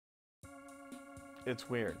It's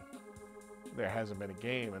weird. There hasn't been a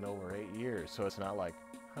game in over 8 years, so it's not like,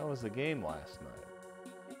 how was the game last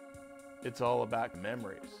night? It's all about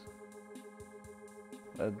memories.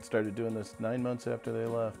 I started doing this 9 months after they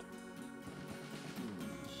left.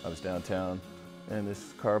 I was downtown, and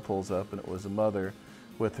this car pulls up, and it was a mother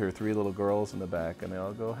with her 3 little girls in the back, and they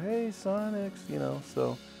all go, "Hey, Sonics," you know.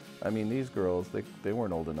 So, I mean, these girls, they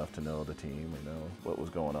weren't old enough to know the team or know what was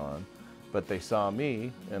going on, but they saw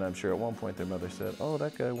me, and I'm sure at one point their mother said, "Oh,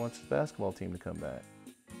 that guy wants his basketball team to come back."